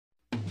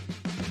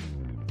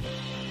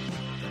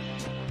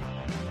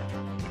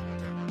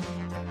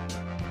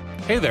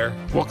Hey there,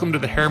 welcome to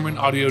the Harriman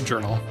Audio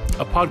Journal,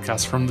 a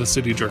podcast from the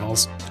City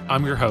Journals.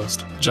 I'm your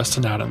host,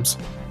 Justin Adams.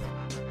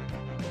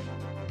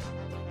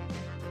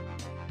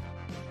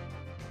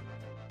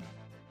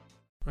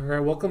 All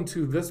right, welcome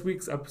to this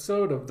week's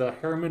episode of the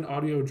Harriman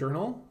Audio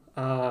Journal.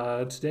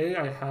 Today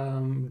I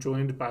am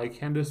joined by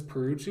Candace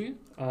Perucci,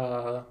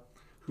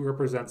 who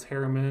represents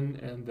Harriman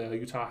in the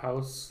Utah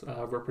House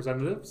of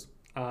Representatives,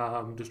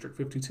 District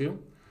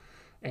 52.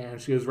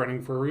 And she is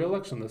running for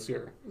re-election this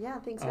year. Yeah,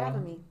 thanks for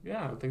having me.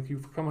 Yeah, thank you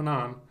for coming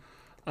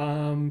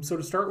on. So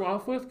to start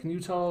off with, can you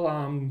tell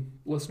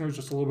listeners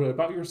just a little bit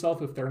about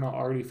yourself if they're not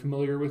already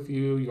familiar with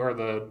you? You are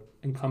the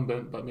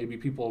incumbent, but maybe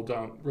people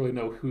don't really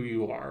know who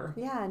you are.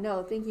 Yeah,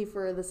 no, thank you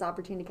for this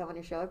opportunity to come on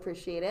your show. I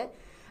appreciate it.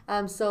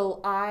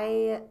 So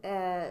I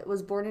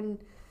was born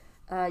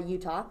in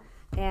Utah,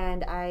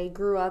 and I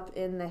grew up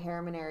in the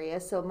Harriman area.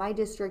 So my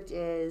district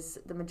is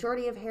the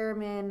majority of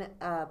Harriman,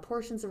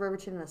 portions of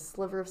Riverton, and a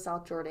sliver of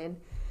South Jordan.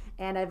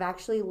 And I've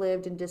actually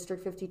lived in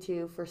District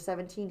 52 for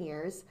 17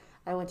 years.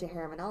 I went to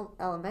Harriman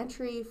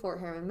Elementary,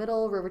 Fort Harriman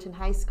Middle, Riverton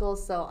High School.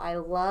 So I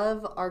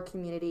love our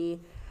community.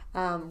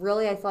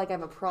 Really, I feel like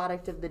I'm a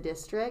product of the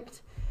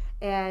district,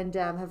 and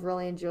have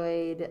really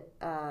enjoyed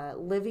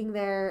living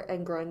there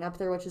and growing up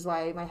there, which is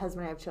why my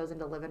husband and I have chosen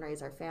to live and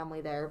raise our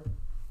family there.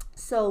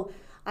 So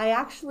I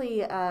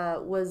actually I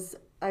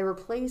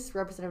replaced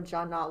Representative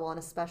John Notwell in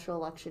a special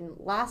election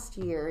last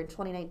year. In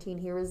 2019,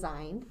 he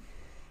resigned,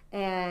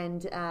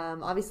 and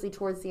obviously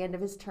towards the end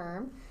of his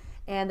term,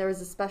 and there was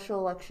a special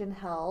election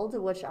held,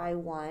 which I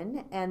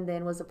won, and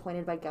then was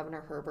appointed by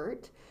Governor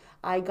Herbert.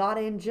 I got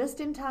in just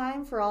in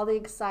time for all the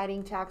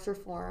exciting tax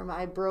reform.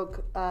 I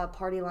broke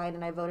party line,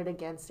 and I voted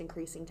against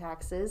increasing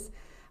taxes,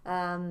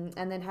 and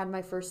then had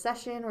my first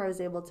session where I was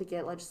able to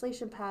get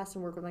legislation passed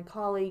and work with my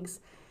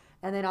colleagues.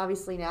 And then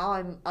obviously now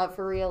I'm up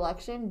for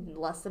re-election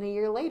less than a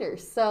year later.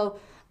 So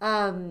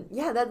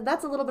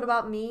that's a little bit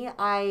about me.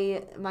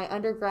 My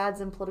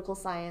undergrad's in political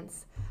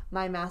science.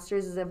 My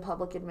master's is in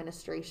public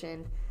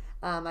administration.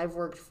 I've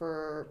worked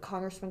for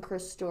Congressman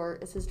Chris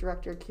Stewart as his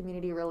director of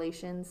community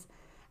relations,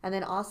 and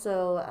then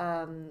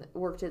also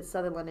worked at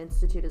Sutherland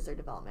Institute as their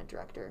development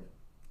director.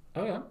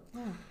 Oh,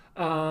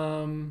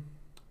 yeah.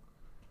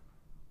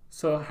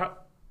 So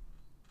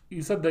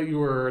you said that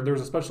there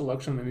was a special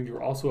election and you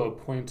were also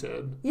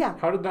appointed. Yeah.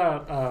 How did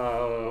that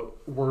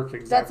work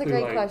exactly? That's a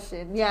great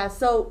question. Yeah.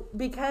 So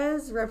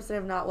because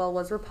Representative Notwell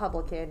was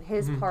Republican,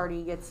 his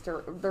party the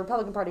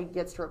Republican Party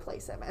gets to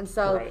replace him. And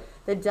so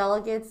the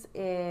delegates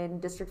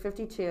in District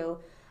 52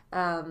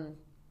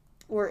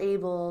 were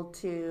able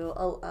to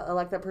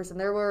elect that person.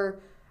 I'm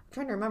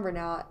trying to remember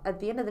now, at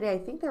the end of the day, I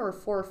think there were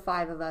 4 or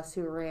 5 of us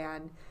who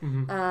ran.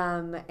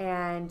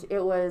 And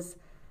it was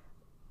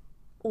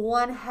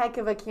one heck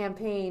of a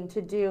campaign to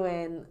do,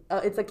 and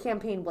it's a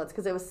campaign blitz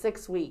because it was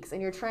 6 weeks,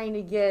 and you're trying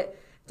to get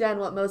done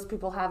what most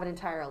people have an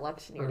entire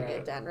election year to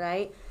get done,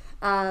 right?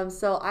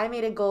 So I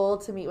made a goal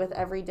to meet with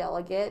every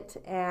delegate,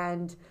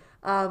 and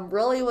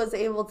really was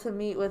able to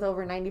meet with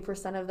over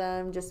 90% of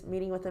them, just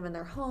meeting with them in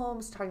their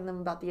homes, talking to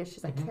them about the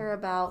issues I care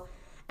about.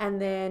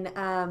 And then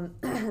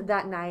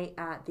that night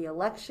at the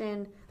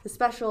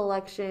special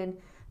election,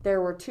 there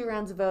were 2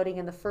 rounds of voting.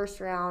 In the first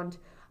round,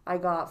 I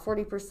got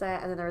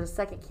 40%, and then there was a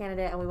second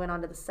candidate, and we went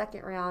on to the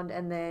second round,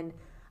 and then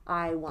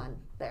I won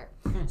there.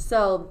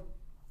 So,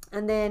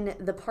 and then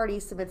the party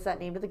submits that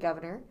name to the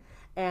governor,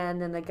 and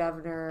then the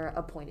governor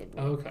appointed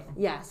me. Okay.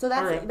 Yeah, so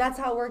that's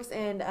how it works,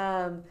 and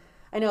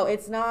I know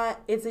it's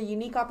a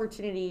unique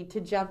opportunity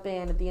to jump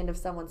in at the end of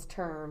someone's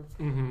term,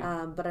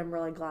 but I'm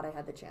really glad I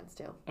had the chance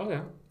to. Okay.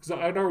 Because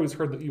I'd always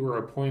heard that you were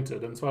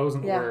appointed, and so I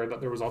wasn't aware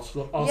that there was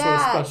also a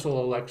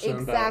special election.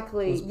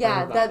 Exactly.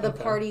 That the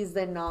parties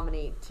then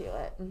nominate to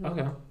it.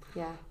 Okay.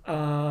 Yeah.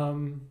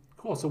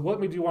 Cool. So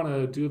what made you want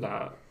to do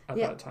that at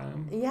that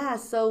time? Yeah.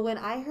 So when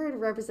I heard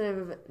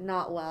Representative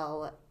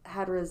Notwell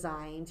had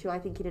resigned, who I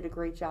think he did a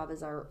great job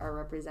as our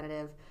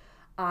representative,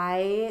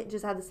 I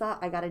just had this thought,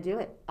 I got to do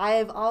it.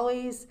 I've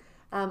always,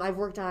 I've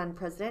worked on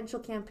presidential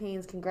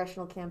campaigns,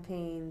 congressional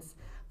campaigns,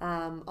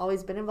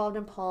 always been involved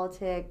in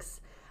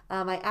politics.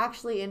 I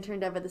actually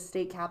interned up at the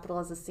state capitol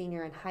as a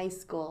senior in high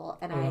school,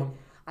 and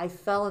I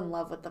fell in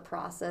love with the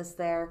process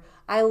there.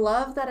 I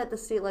love that at the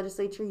state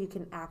legislature you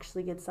can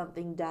actually get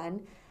something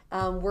done.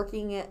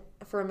 Working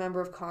for a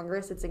member of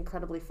Congress, it's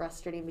incredibly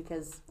frustrating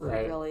because we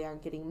really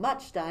aren't getting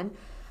much done.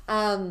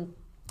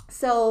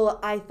 So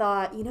I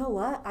thought, you know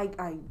what?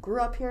 I grew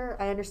up here.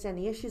 I understand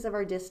the issues of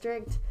our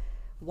district.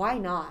 Why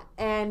not?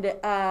 And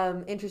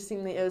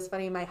interestingly, it was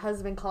funny. My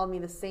husband called me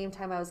the same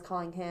time I was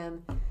calling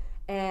him.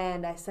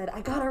 And I said, I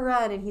got to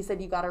run. And he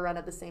said, you got to run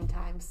at the same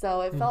time.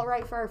 So it felt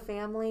right for our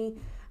family.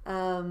 We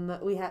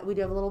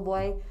do have a little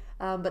boy.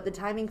 But the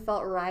timing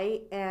felt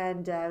right.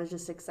 And I was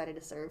just excited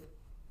to serve.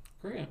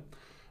 Great.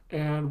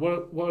 And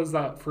what has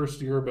that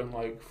first year been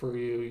like for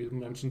you? You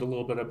mentioned a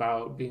little bit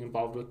about being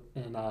involved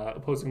in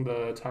opposing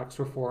the tax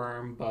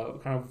reform,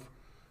 but kind of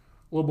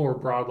a little more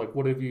broad, like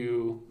what have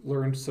you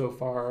learned so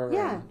far?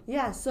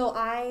 Yeah. So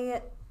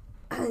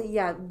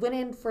went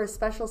in for a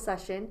special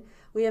session.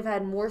 We have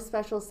had more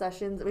special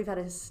sessions. We've had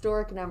a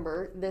historic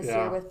number this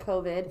year with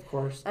COVID. Of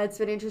course. It's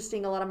been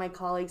interesting. A lot of my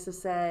colleagues have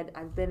said,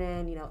 I've been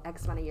in,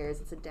 X amount of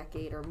years, it's a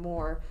decade or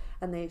more.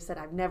 And they've said,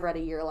 I've never had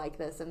a year like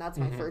this. And that's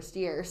my first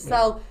year.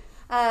 So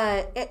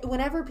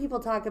whenever people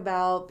talk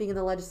about being in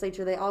the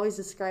legislature, they always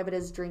describe it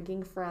as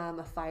drinking from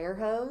a fire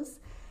hose.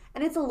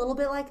 And it's a little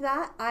bit like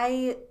that.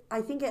 I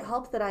think it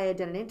helped that I had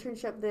done an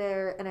internship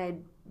there and I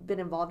had been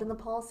involved in the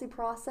policy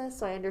process.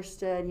 So I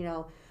understood,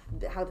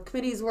 how the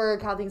committees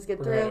work, how things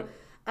get through.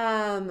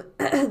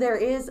 There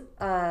is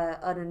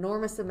an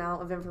enormous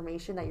amount of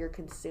information that you're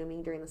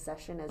consuming during the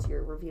session as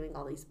you're reviewing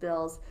all these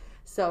bills.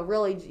 So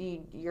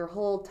really, your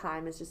whole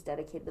time is just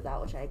dedicated to that,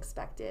 which I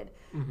expected.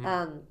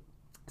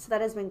 So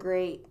that has been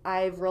great.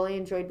 I've really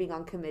enjoyed being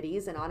on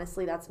committees, and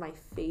honestly, that's my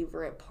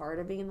favorite part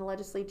of being in the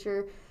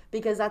legislature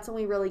because that's when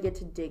we really get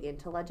to dig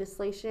into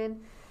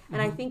legislation.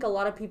 And I think a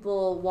lot of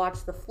people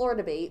watch the floor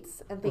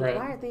debates and think, why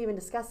aren't they even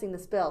discussing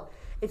this bill?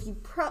 If you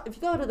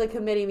go to the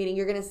committee meeting,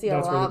 you're going to see a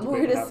lot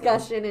more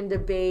discussion and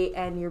debate,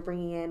 and you're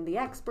bringing in the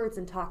experts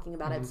and talking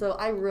about it. So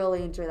I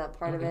really enjoy that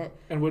part of it.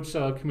 And which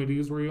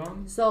committees were you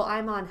on? So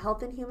I'm on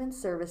Health and Human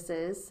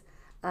Services.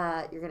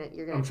 You're gonna.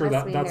 I'm sure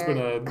that's been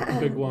a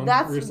big one.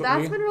 That's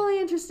been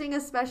really interesting,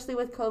 especially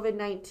with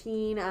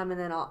COVID-19. And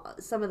then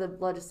some of the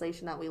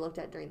legislation that we looked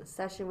at during the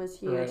session was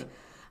huge. Right.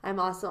 I'm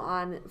also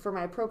for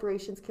my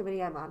appropriations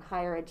committee, I'm on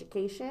higher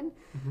education,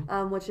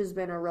 which has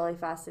been a really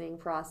fascinating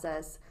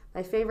process.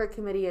 My favorite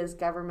committee is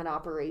government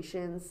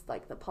operations,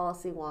 like the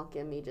policy wonk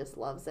in me just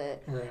loves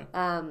it.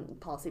 Right.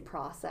 Policy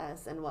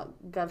process and what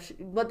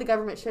the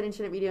government should and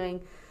shouldn't be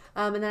doing.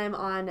 And then I'm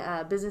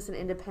on business and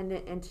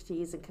independent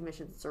entities and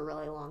commissions. It's a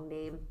really long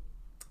name.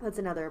 That's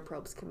another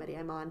approps committee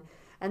I'm on.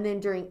 And then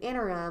during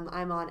interim,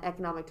 I'm on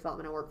economic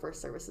development and workforce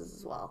services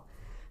as well.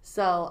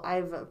 So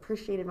I've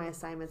appreciated my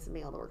assignments and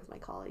being able to work with my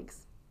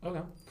colleagues. Okay.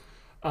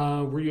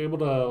 Were you able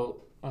to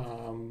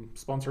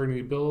sponsor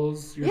any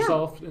bills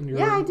yourself in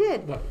your I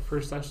did. That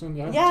first session?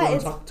 Yeah. Do you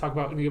want to talk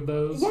about any of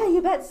those? Yeah,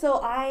 you bet.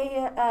 So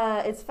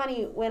it's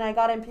funny, when I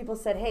got in, people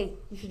said, hey,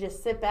 you should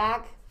just sit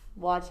back,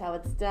 watch how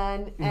it's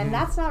done. And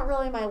that's not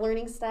really my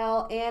learning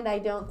style, and I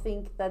don't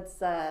think that's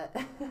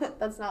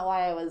that's not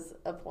why I was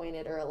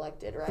appointed or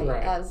elected, right?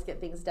 Was to get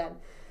things done.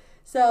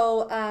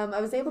 So I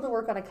was able to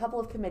work on a couple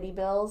of committee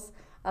bills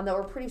that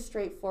were pretty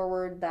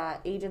straightforward that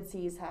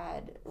agencies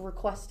had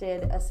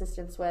requested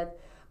assistance with.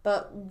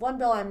 But one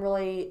bill I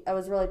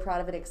was really proud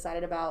of and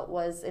excited about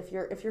was if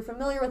you're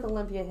familiar with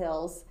Olympia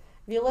Hills.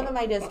 If you live in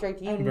my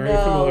district, you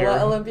know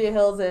what Olympia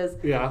Hills is.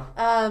 Yeah.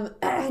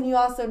 And you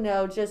also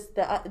know just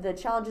the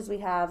challenges we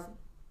have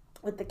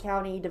with the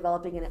county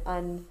developing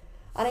an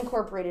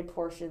unincorporated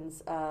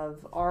portions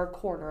of our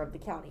corner of the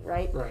county,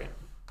 right? Right.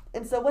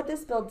 And so what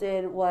this bill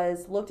did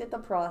was looked at the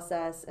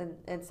process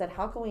and said,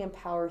 how can we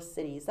empower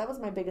cities? That was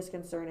my biggest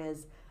concern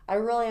is I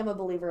really am a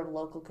believer of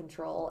local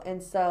control.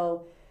 And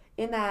so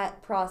in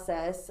that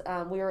process,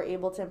 we were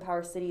able to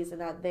empower cities in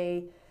that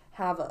they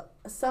have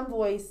some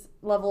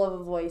level of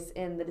a voice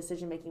in the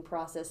decision-making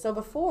process. So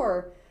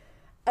before,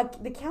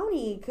 the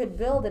county could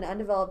build an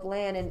undeveloped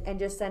land and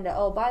just send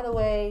by the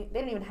way,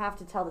 they don't even have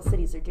to tell the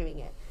cities they're doing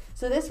it.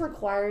 So this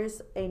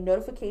requires a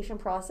notification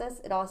process.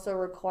 It also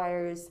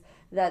requires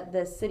that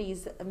the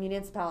city's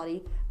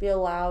municipality be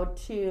allowed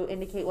to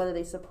indicate whether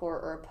they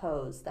support or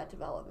oppose that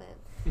development,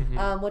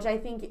 which I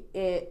think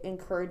it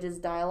encourages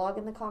dialogue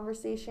in the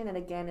conversation. And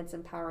again, it's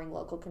empowering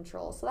local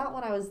control. So that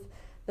one I was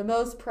the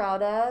most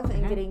proud of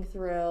in getting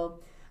through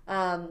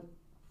and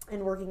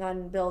working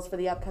on bills for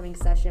the upcoming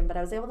session. But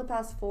I was able to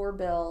pass 4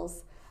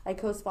 bills. I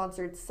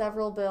co-sponsored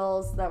several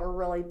bills that were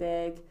really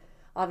big.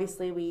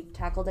 Obviously, we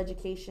tackled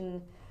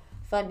education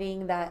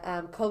funding that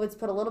COVID's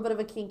put a little bit of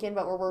a kink in,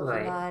 but we're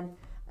working on.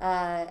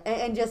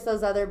 And just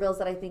those other bills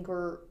that I think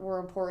were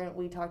important.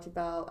 We talked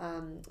about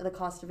the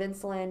cost of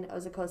insulin. I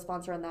was a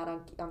co-sponsor on that,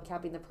 on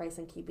capping the price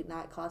and keeping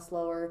that cost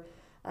lower.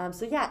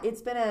 So yeah,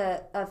 it's been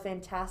a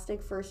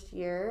fantastic first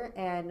year,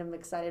 and I'm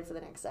excited for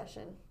the next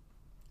session.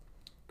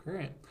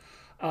 Great.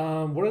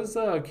 What has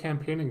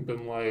campaigning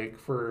been like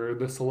for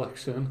this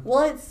election?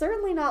 Well, it's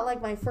certainly not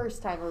like my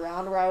first time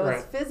around where I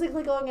was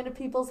physically going into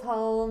people's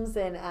homes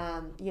and,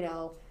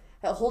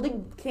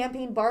 holding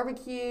campaign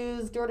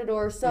barbecues door to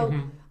door. So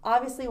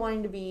obviously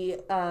wanting to be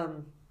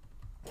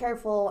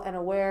careful and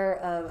aware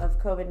of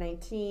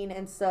COVID-19.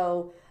 And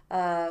so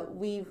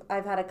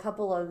I've had a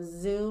couple of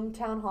Zoom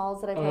town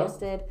halls that I've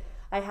hosted.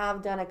 I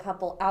have done a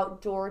couple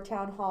outdoor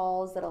town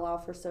halls that allow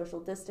for social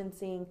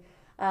distancing.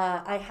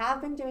 I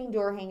have been doing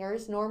door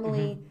hangers.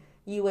 Normally,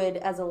 you would,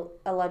 as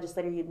a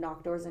legislator, you'd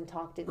knock doors and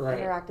talk to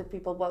interact with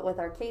people. But with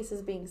our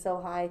cases being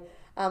so high,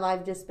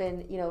 I've just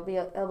been, be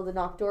able to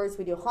knock doors.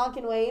 We do honk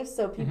and waves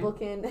so people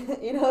can,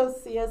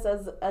 see us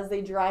as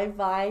they drive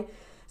by.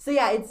 So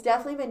yeah, it's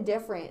definitely been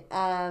different.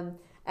 And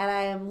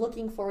I am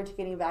looking forward to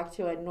getting back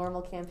to a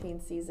normal campaign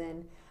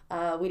season.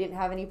 We didn't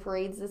have any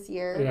parades this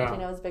year, which I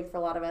know is big for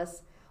a lot of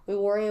us. We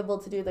were able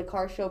to do the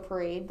car show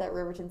parade that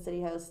Riverton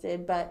City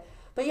hosted, but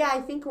But yeah,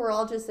 I think we're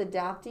all just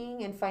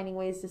adapting and finding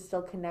ways to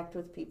still connect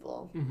with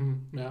people.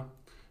 Yeah.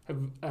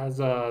 Has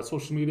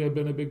social media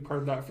been a big part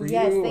of that for you?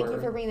 Yes, thank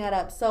you for bringing that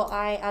up. So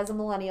I, as a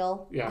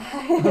millennial, Yeah.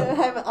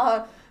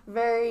 I'm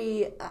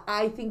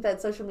I think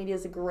that social media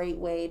is a great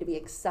way to be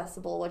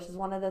accessible, which is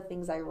one of the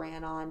things I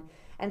ran on.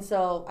 And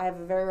so I have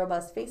a very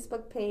robust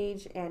Facebook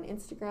page and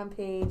Instagram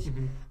page.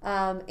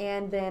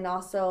 And then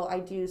also I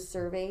do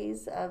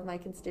surveys of my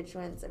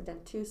constituents. I've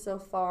done 2 so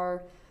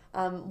far.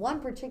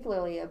 One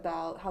particularly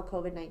about how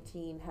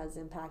COVID-19 has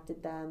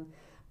impacted them.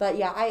 But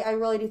yeah, I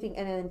really do think,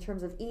 and in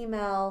terms of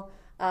email,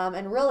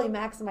 and really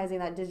maximizing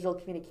that digital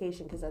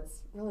communication, because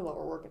that's really what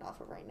we're working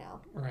off of right now.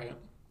 Right.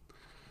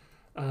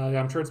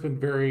 Yeah, I'm sure it's been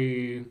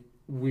very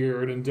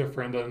weird and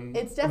different, and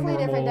it's definitely a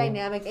different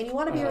dynamic, and you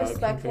want to be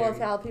respectful of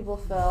how people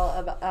feel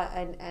about,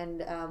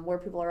 and where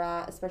people are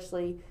at,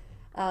 especially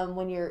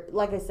when you're,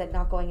 like I said,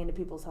 not going into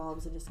people's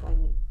homes and just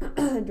going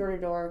door to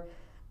door.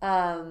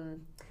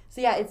 So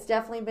yeah, it's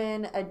definitely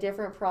been a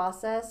different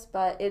process,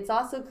 but it's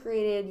also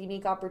created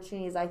unique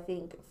opportunities, I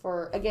think,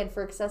 for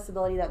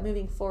accessibility, that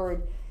moving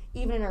forward,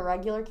 even in a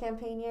regular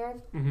campaign year,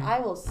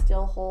 I will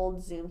still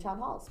hold Zoom town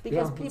halls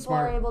because people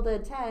are able to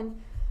attend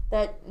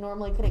that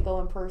normally couldn't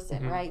go in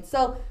person, right?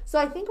 So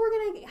I think we're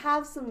going to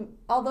have some,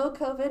 although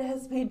COVID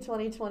has made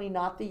 2020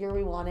 not the year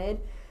we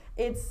wanted,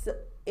 it's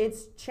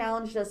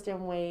challenged us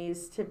in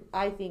ways to,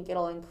 I think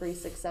it'll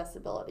increase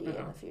accessibility in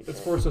the future.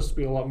 It's forced us to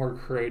be a lot more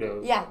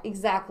creative. Yeah,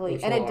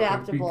 exactly. And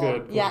adaptable. Be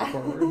good going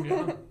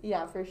forward.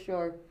 Yeah, for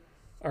sure.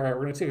 All right,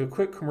 we're going to take a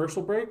quick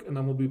commercial break, and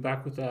then we'll be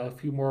back with a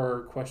few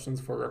more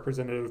questions for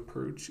Representative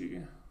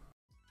Perucci.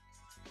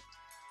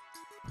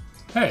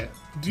 Hey,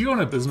 do you own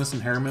a business in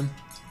Harriman?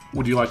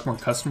 Would you like more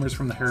customers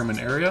from the Harriman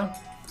area?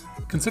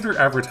 Consider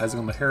advertising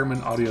on the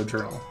Harriman Audio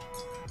Journal.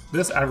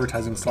 This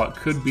advertising slot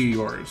could be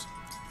yours.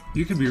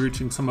 You could be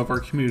reaching some of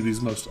our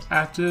community's most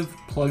active,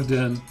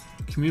 plugged-in,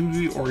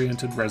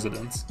 community-oriented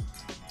residents.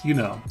 You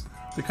know,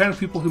 the kind of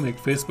people who make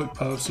Facebook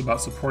posts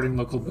about supporting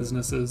local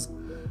businesses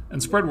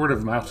and spread word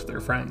of mouth to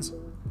their friends.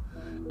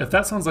 If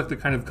that sounds like the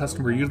kind of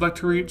customer you'd like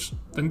to reach,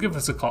 then give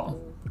us a call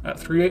at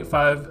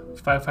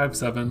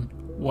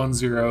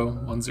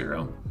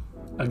 385-557-1010.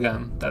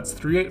 Again, that's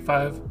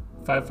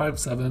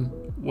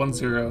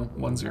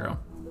 385-557-1010.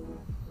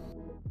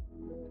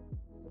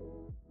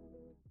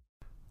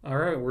 All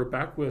right, we're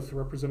back with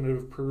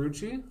Representative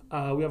Perucci.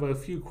 We have a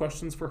few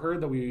questions for her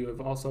that we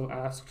have also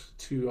asked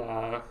to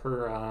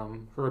her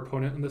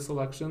opponent in this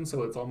election,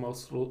 so it's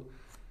almost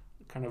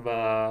kind of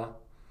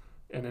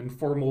an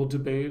informal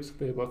debate.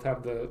 They both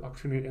have the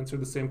opportunity to answer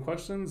the same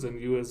questions,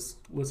 and you as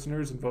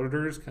listeners and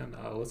voters can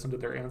listen to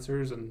their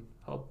answers and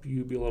help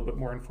you be a little bit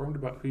more informed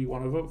about who you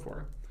want to vote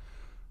for.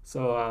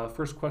 So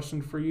first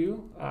question for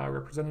you,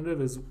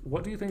 Representative, is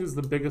what do you think is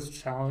the biggest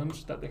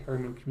challenge that the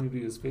Harriman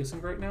community is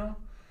facing right now?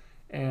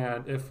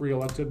 And if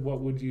reelected,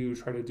 what would you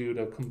try to do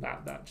to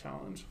combat that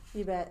challenge?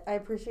 You bet. I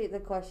appreciate the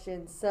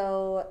question.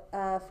 So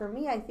for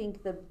me, I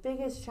think the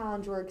biggest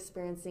challenge we're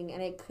experiencing,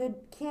 and it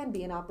can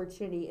be an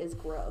opportunity, is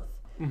growth.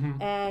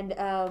 And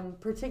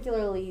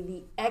particularly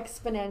the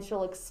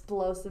exponential,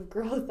 explosive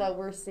growth that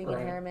we're seeing in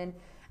Harriman.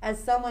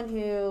 As someone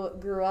who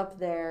grew up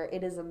there,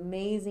 it is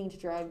amazing to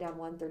drive down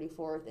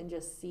 134th and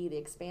just see the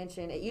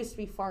expansion. It used to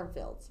be farm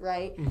fields,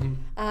 right?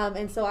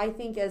 And so I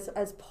think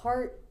as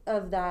part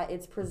of that,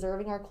 it's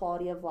preserving our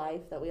quality of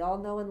life that we all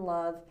know and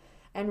love.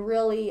 And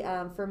really,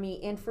 for me,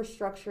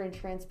 infrastructure and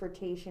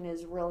transportation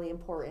is really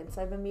important.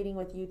 So I've been meeting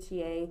with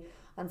UTA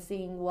on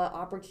seeing what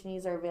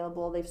opportunities are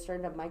available. They've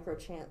started a micro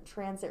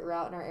transit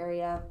route in our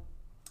area.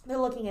 They're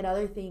looking at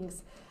other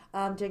things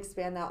to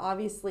expand that.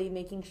 Obviously,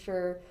 making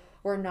sure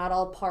we're not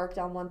all parked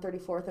on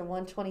 134th and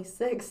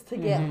 126th to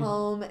get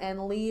home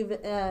and leave.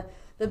 The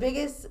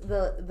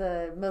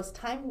most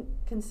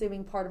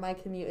time-consuming part of my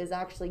commute is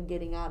actually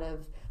getting out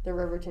of the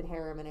Riverton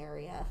Harriman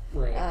area,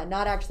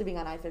 not actually being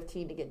on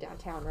I-15 to get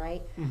downtown,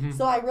 right?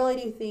 So I really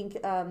do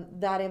think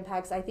that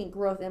impacts. I think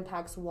growth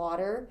impacts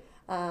water.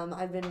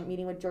 I've been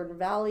meeting with Jordan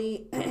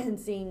Valley and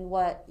seeing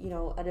what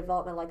a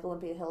development like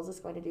Olympia Hills is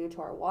going to do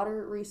to our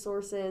water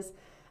resources.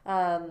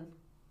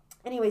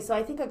 Anyway, so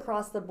I think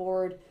across the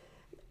board,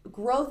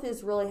 growth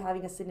is really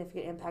having a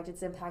significant impact.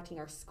 It's impacting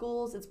our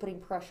schools. It's putting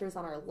pressures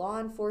on our law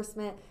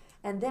enforcement.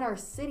 And then our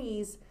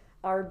cities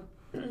are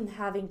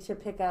having to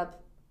pick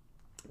up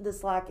the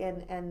slack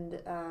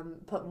and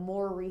put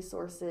more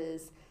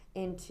resources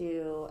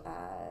into,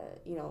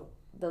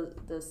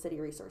 the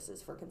city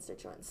resources for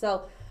constituents.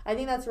 So I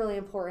think that's really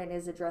important,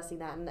 is addressing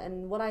that.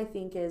 And what I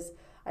think is,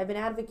 I've been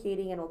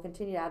advocating and will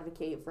continue to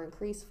advocate for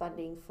increased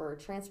funding for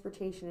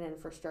transportation and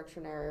infrastructure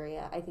in our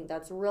area. I think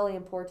that's really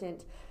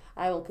important.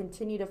 I will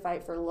continue to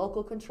fight for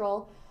local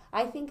control.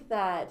 I think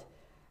that,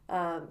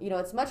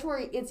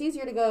 it's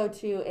easier to go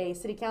to a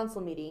city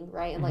council meeting,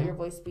 right, and let your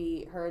voice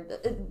be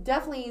heard.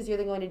 Definitely easier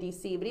than going to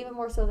DC, but even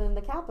more so than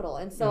the Capitol.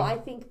 And so I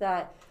think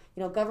that,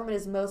 government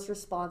is most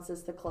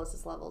responsive to the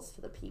closest levels to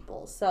the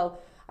people. So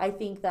I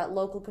think that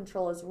local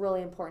control is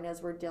really important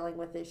as we're dealing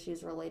with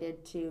issues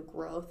related to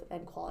growth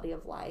and quality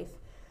of life.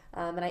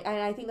 And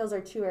I think those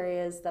are two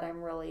areas that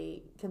I'm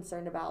really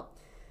concerned about.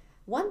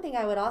 One thing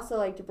I would also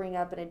like to bring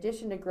up in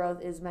addition to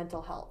growth is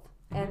mental health.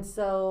 And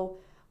so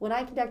when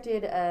I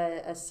conducted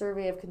a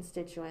survey of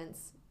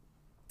constituents,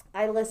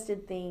 I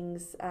listed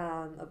things,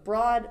 a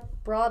broad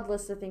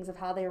list of things of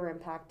how they were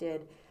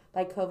impacted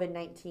by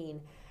COVID-19.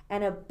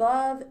 And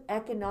above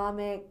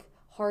economic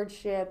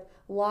hardship,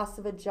 loss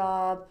of a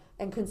job,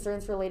 and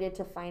concerns related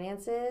to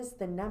finances,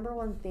 the number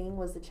one thing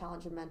was the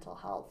challenge of mental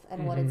health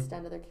and what it's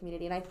done to their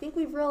community. And I think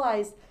we've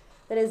realized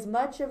that as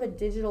much of a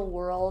digital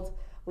world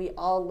we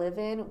all live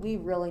in, we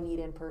really need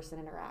in-person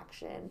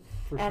interaction.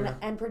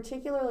 And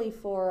particularly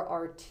for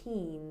our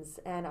teens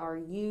and our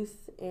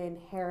youth in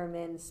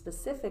Harriman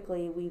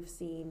specifically, we've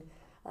seen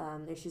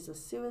issues with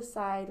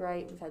suicide,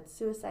 right? We've had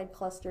suicide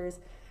clusters.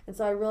 And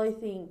so I really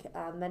think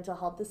mental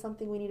health is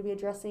something we need to be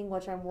addressing,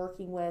 which I'm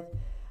working with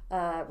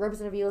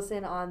Representative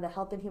Elison on the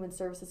Health and Human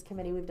Services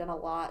Committee. We've done a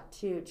lot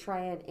to try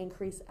and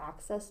increase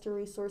access to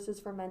resources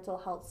for mental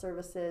health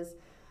services,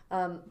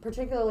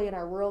 particularly in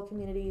our rural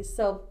communities.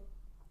 So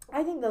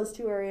I think those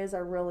two areas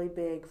are really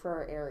big for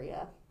our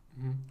area.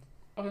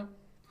 Okay,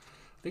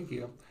 thank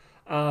you.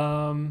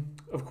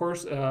 Of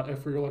course,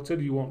 if you're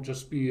elected, you won't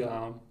just be,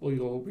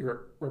 you'll be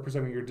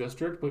representing your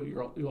district, but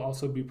you'll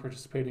also be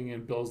participating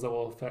in bills that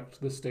will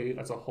affect the state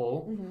as a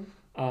whole.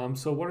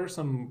 So what are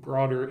some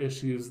broader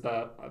issues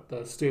that at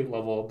the state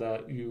level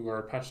that you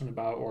are passionate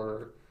about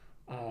or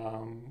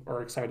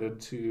are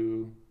excited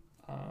to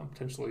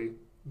potentially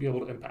be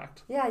able to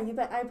impact? Yeah, you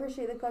bet. I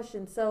appreciate the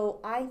question. So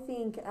I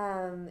think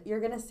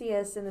you're going to see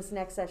us in this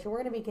next session.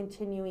 We're going to be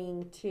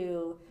continuing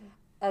to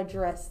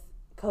address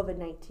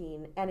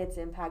COVID-19 and its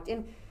impact.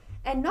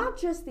 And not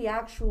just the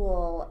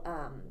actual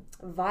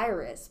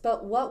virus,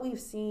 but what we've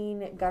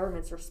seen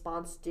government's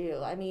response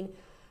do. I mean,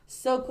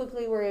 so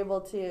quickly we're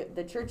able to,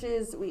 the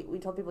churches, we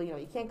told people,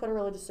 you can't go to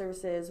religious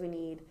services. We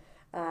need,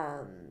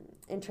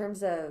 in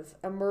terms of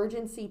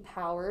emergency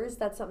powers,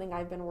 that's something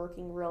I've been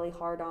working really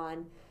hard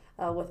on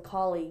with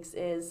colleagues,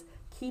 is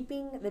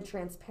keeping the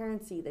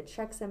transparency, the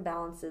checks and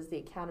balances, the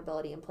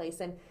accountability in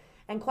place.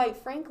 And quite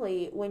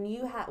frankly, when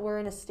we're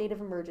in a state of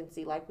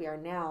emergency like we are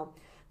now,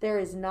 there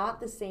is not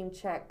the same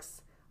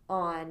checks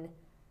on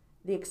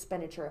the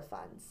expenditure of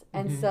funds.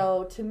 And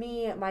so to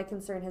me, my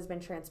concern has been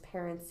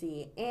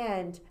transparency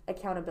and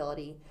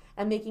accountability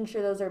and making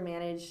sure those are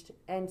managed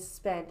and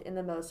spent in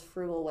the most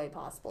frugal way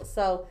possible.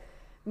 So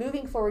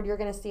moving forward, you're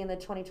going to see in the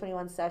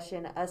 2021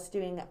 session us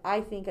doing, I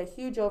think, a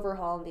huge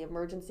overhaul in the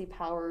emergency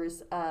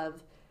powers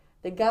of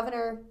the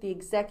governor, the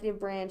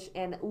executive branch,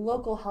 and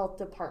local health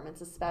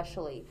departments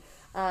especially.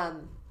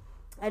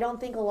 I don't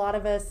think a lot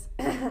of us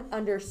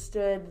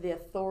understood the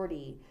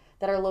authority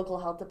that our local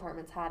health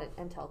departments had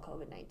until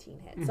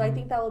COVID-19 hit. So I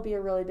think that will be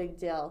a really big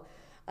deal.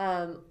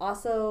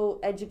 Also,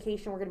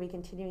 education, we're going to be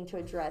continuing to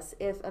address.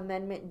 If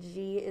Amendment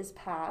G is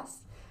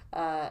passed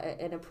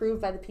and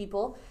approved by the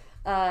people,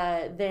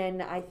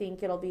 then I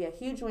think it'll be a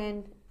huge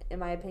win, in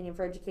my opinion,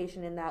 for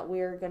education, in that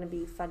we're going to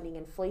be funding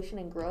inflation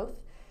and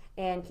growth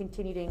and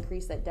continue to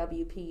increase that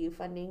WPU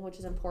funding, which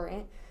is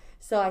important.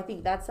 So I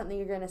think that's something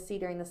you're going to see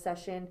during the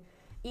session.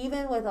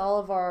 Even with all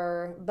of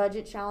our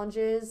budget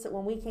challenges,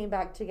 when we came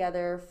back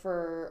together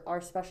for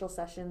our special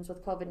sessions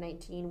with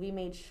COVID-19, we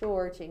made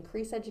sure to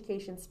increase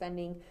education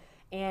spending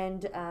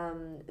and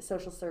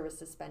social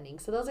services spending.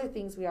 So those are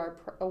things we are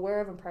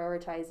aware of and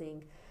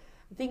prioritizing.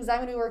 Things I'm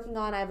going to be working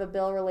on, I have a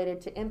bill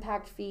related to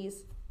impact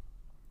fees.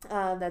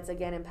 That's,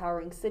 again,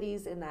 empowering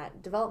cities in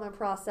that development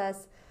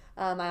process.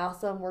 I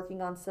also am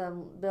working on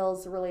some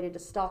bills related to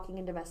stalking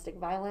and domestic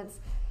violence.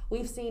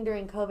 We've seen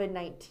during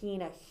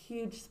COVID-19 a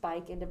huge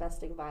spike in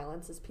domestic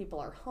violence as people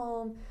are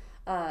home.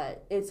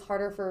 It's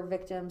harder for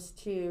victims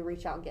to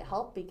reach out and get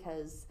help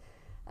because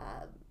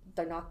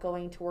they're not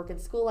going to work in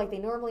school like they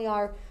normally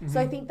are. So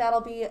I think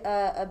that'll be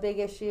a big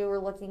issue we're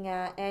looking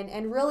at,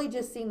 and really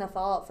just seeing the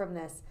fallout from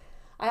this.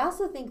 I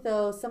also think,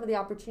 though, some of the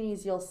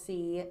opportunities you'll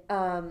see,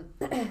 Senator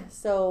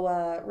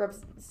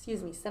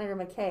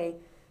McKay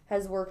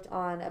has worked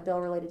on a bill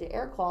related to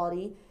air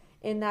quality,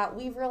 in that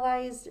we've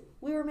realized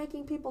we were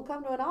making people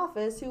come to an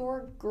office who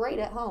were great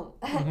at home.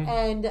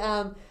 And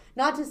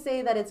not to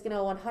say that it's going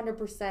to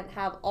 100%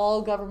 have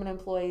all government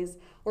employees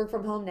work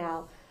from home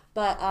now,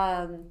 but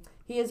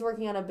he is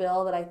working on a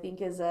bill that I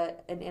think is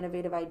an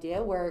innovative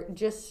idea, where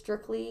just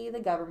strictly the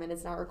government,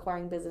 it's not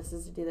requiring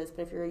businesses to do this,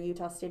 but if you're a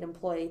Utah State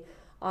employee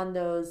on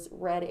those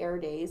red air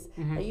days,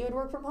 you would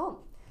work from home.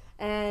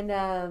 And,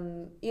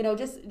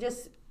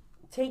 just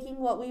taking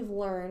what we've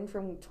learned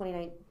from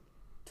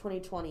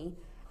 2020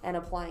 and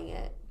applying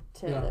it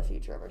to the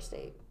future of our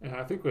state.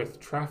 Yeah, I think with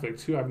traffic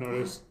too, I've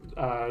noticed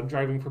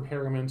driving from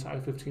Harriman to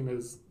I-15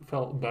 has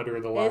felt better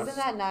the last Isn't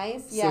that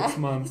nice? 6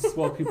 months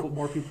while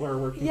more people are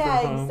working from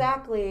home. Yeah,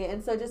 exactly.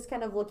 And so just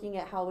kind of looking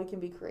at how we can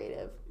be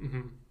creative.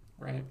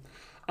 Right.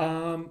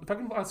 If I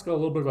can ask a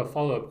little bit of a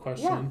follow-up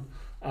question.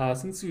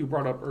 Since you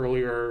brought up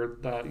earlier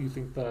that you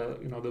think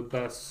the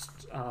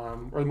best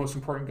or the most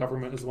important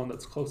government is the one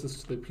that's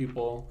closest to the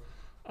people,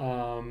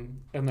 and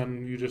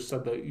then you just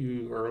said that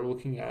you are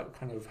looking at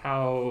kind of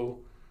how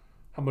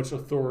how much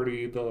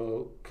authority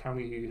the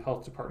county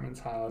health departments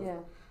have. Yeah.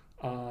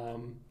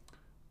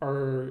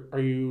 Are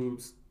you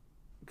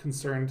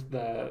concerned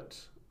that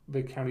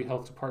the county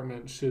health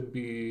department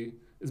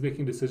is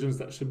making decisions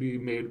that should be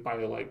made by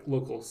like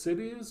local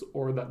cities,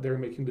 or that they're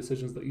making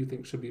decisions that you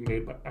think should be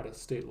made at a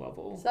state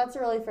level? So that's a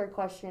really fair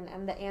question,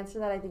 and the answer to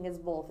that I think is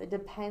both. It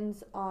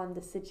depends on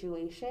the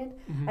situation.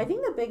 Mm-hmm. I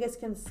think the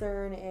biggest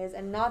concern is,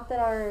 and not that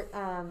our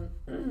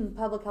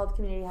public health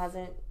community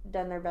hasn't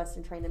done their best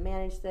in trying to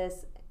manage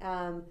this,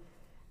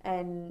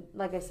 and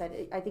like I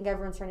said, I think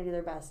everyone's trying to do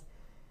their best.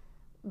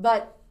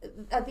 But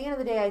at the end of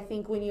the day, I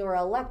think when you are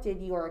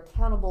elected, you are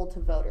accountable to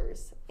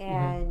voters,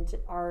 and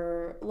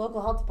our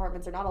local health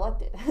departments are not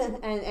elected,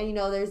 and you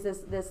know there's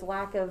this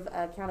lack of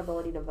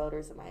accountability to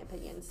voters, in my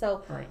opinion.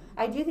 So Right.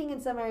 I do think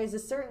in some areas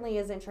this certainly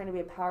isn't trying to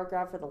be a power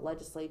grab for the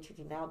legislature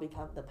to now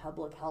become the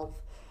public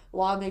health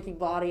lawmaking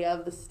body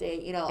of the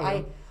state. You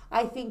know,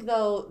 I think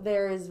though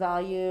there is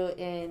value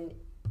in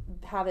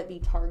have it be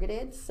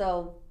targeted.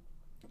 So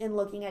in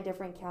looking at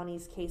different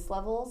counties' case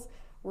levels,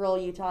 rural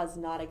Utah is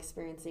not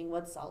experiencing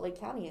what Salt Lake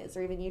County is,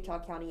 or even Utah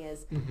County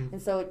is. Mm-hmm.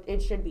 And so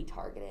it should be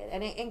targeted.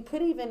 And it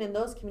could even in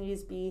those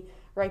communities be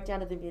right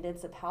down to the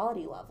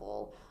municipality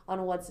level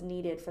on what's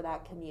needed for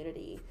that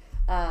community.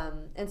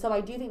 And so I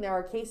do think there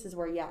are cases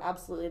where, yeah,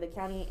 absolutely, the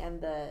county and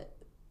the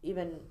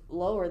even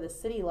lower, the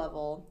city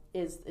level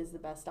is the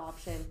best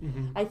option.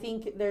 Mm-hmm. I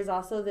think there's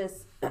also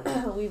this,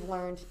 we've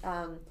learned,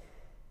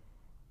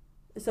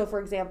 so, for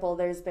example,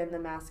 there's been the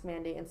mask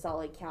mandate in Salt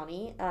Lake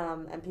County,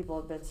 and people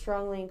have been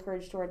strongly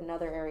encouraged toward in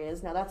other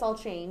areas. Now, that's all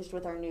changed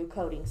with our new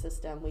coding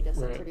system we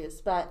just Right.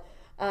 introduced. But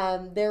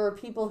there were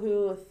people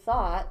who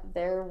thought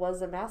there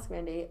was a mask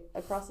mandate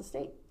across the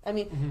state. I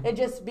mean, it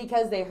just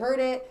because they heard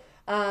it.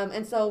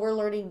 And so we're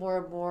learning more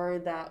and more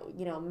that,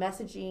 you know,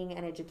 messaging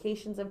and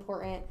education is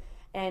important,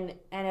 and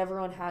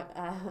everyone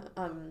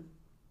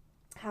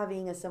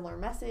having a similar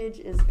message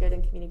is good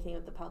in communicating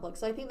with the public.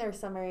 So I think there are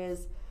some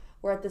areas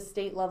where at the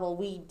state level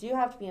we do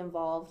have to be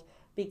involved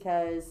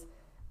because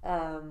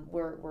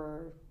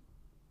we're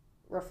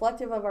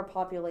reflective of our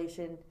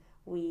population.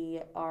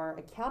 We are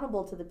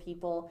accountable to the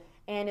people,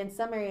 and in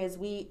some areas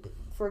we,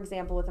 for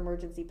example, with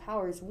emergency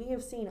powers, we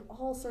have seen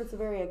all sorts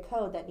of area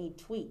code that need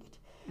tweaked.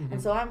 Mm-hmm.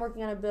 And so I'm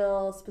working on a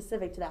bill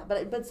specific to that.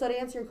 But so to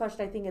answer your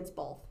question, I think it's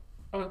both.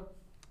 Okay.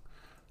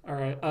 All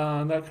right.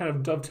 That kind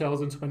of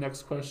dovetails into my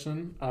next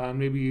question.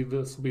 Maybe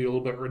this will be a little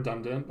bit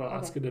redundant, but I'll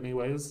ask it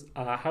anyways.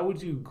 How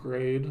would you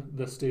grade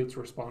the state's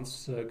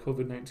response to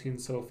COVID-19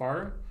 so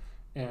far?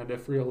 And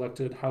if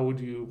reelected, how would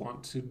you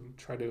want to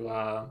try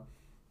to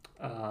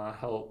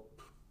help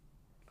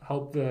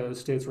the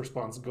state's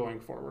response going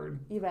forward?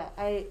 You bet.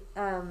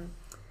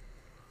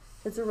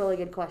 It's a really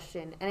good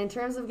question. And in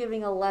terms of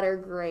giving a letter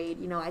grade,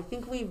 you know, I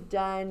think we've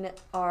done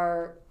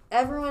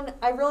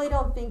I really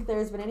don't think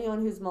there's been anyone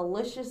who's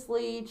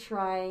maliciously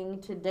trying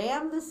to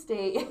damn the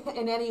state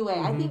in any way.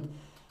 I think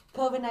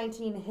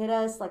COVID-19 hit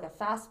us like a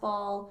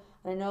fastball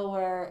out of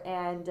nowhere.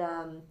 And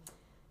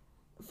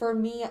for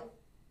me,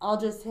 I'll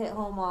just hit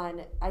home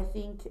on, I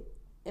think,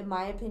 in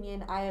my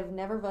opinion, I have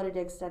never voted to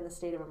extend the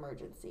state of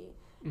emergency.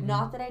 Mm-hmm.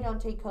 Not that I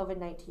don't take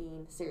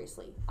COVID-19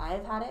 seriously. I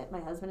have had it. My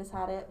husband has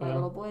had it. My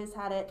little boy has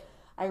had it.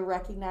 I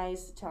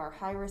recognize to our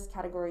high-risk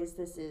categories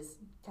this is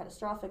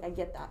catastrophic. I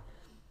get that.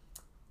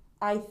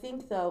 I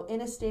think, though,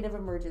 in a state of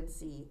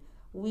emergency,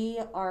 we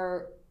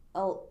are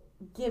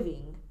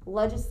giving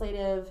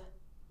legislative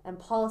and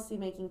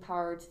policy-making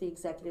power to the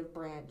executive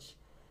branch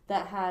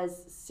that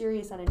has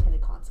serious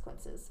unintended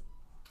consequences.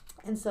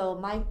 And so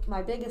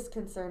my biggest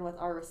concern with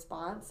our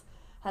response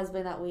has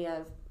been that we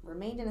have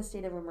remained in a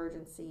state of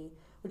emergency,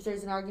 which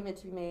there's an argument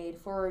to be made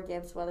for or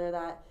against whether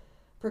that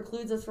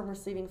precludes us from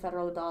receiving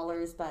federal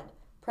dollars, but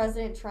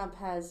President Trump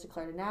has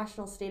declared a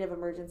national state of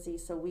emergency,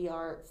 so we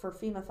are, for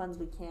FEMA funds,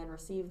 we can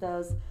receive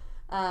those.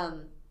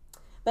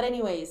 But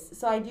anyways,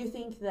 so I do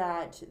think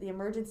that the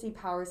emergency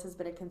powers has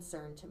been a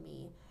concern to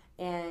me.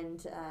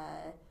 And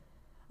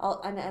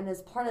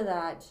as part of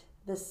that,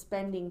 the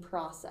spending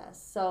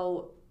process.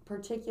 So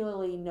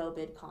particularly no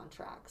bid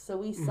contracts. So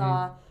we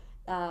saw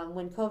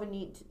when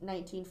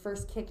COVID-19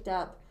 first kicked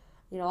up,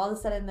 you know, all of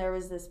a sudden there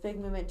was this big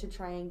movement to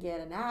try and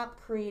get an app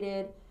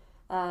created.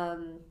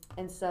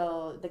 And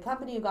so the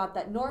company who got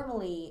that,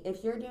 normally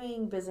if you're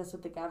doing business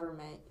with the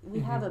government, we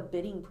have a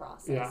bidding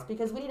process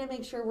because we need to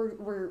make sure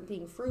we're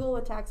being frugal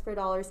with taxpayer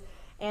dollars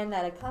and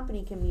that a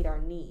company can meet our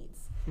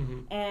needs.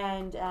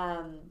 And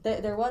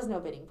there was no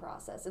bidding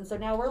process. And so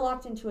now we're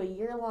locked into a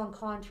year-long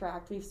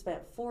contract. We've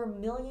spent $4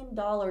 million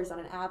on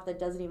an app that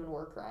doesn't even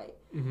work right.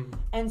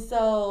 And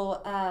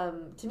so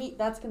to me,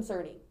 that's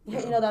concerning.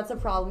 You know, that's a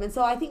problem. And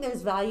so I think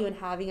there's value in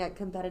having a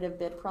competitive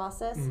bid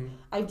process.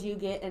 I do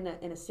get in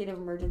a state of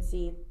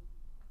emergency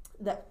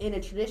that in a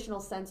traditional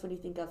sense, when you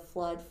think of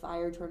flood,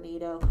 fire,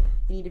 tornado,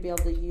 you need to be able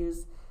to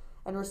use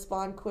and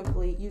respond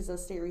quickly, use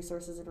those state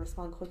resources and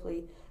respond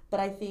quickly. But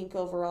I think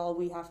overall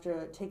we have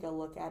to take a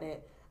look at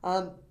it.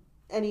 And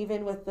and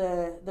even with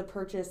the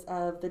purchase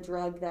of the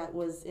drug that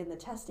was in the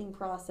testing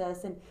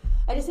process. And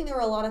I just think there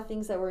were a lot of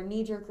things that were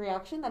knee-jerk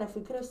reaction that if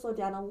we could have slowed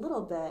down a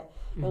little bit,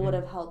 it would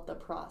have helped the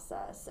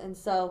process. And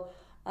so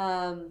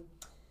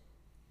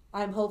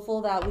I'm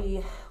hopeful that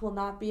we will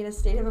not be in a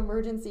state of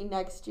emergency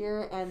next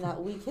year and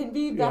that we can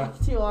be back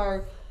to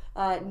our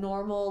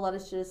normal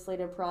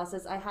legislative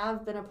process. I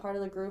have been a part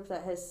of the group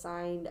that has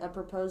signed a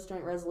proposed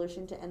joint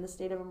resolution to end the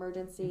state of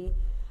emergency.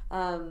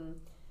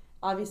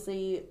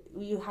 Obviously,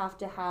 you have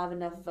to have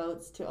enough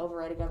votes to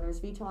override a governor's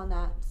veto on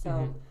that.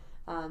 So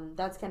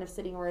that's kind of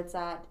sitting where it's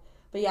at.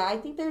 But yeah, I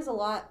think there's a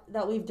lot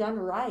that we've done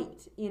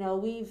right. You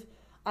know,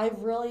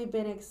 I've really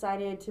been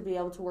excited to be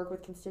able to work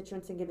with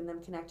constituents and getting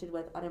them connected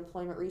with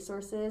unemployment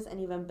resources and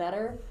even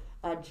better,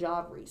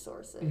 job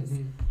resources.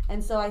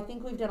 And so I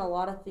think we've done a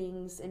lot of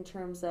things in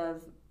terms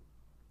of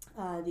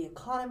the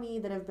economy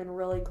that have been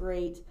really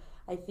great.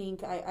 I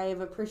think I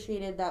have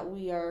appreciated that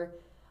we are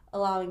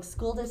allowing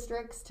school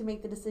districts to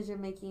make the decision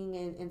making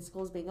and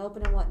schools being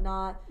open and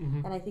whatnot.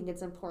 And I think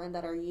it's important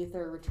that our youth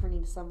are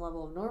returning to some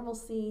level of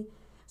normalcy.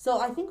 So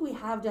I think we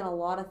have done a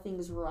lot of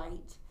things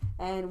right,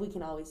 and we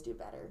can always do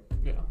better.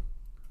 Yeah.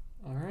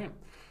 All right.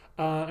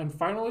 And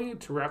finally,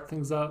 to wrap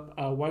things up,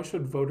 why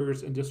should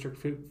voters in District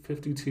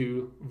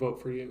 52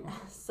 vote for you?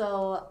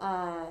 So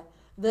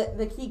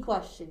the key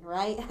question,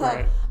 right?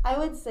 Right. I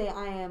would say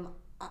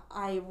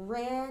I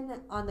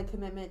ran on the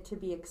commitment to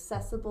be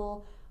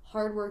accessible,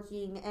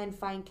 hardworking, and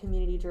find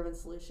community-driven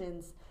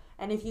solutions.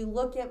 And if you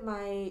look at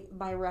my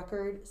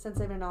record since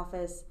I've been in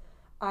office,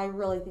 I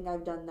really think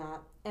I've done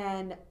that.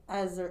 And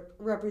as a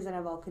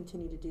representative, I'll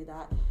continue to do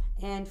that.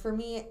 And for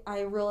me,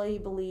 I really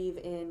believe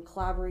in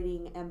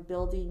collaborating and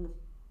building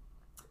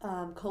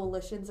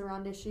coalitions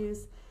around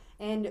issues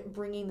and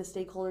bringing the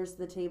stakeholders to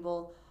the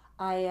table.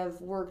 I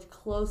have worked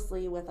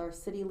closely with our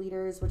city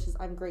leaders,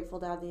 I'm grateful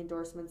to have the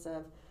endorsements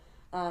of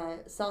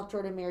South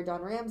Jordan Mayor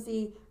Don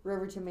Ramsey,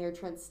 Riverton Mayor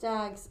Trent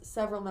Staggs,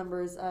 several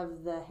members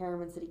of the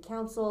Harriman City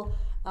Council.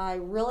 I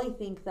really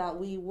think that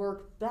we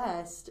work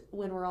best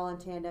when we're all in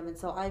tandem, and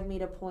so I've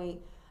made a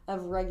point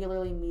of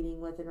regularly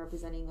meeting with and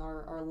representing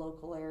our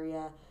local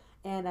area,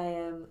 and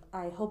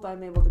I hope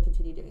I'm able to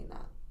continue doing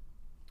that.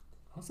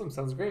 Awesome,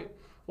 sounds great.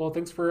 Well,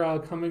 thanks for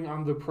coming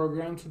on the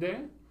program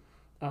today.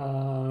 It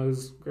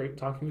was great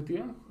talking with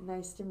you.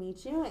 Nice to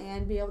meet you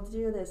and be able to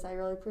do this. I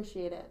really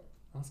appreciate it.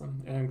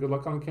 Awesome, and good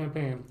luck on the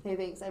campaign. Hey,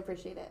 thanks. I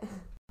appreciate it.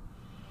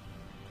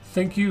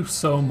 Thank you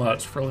so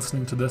much for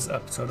listening to this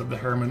episode of the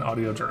Harriman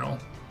Audio Journal.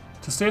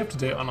 To stay up to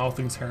date on all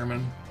things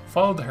Harriman,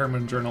 follow the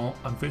Harriman Journal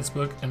on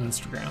Facebook and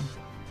Instagram.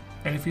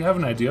 And if you have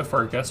an idea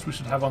for a guest we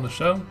should have on the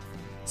show,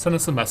 send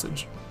us a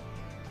message.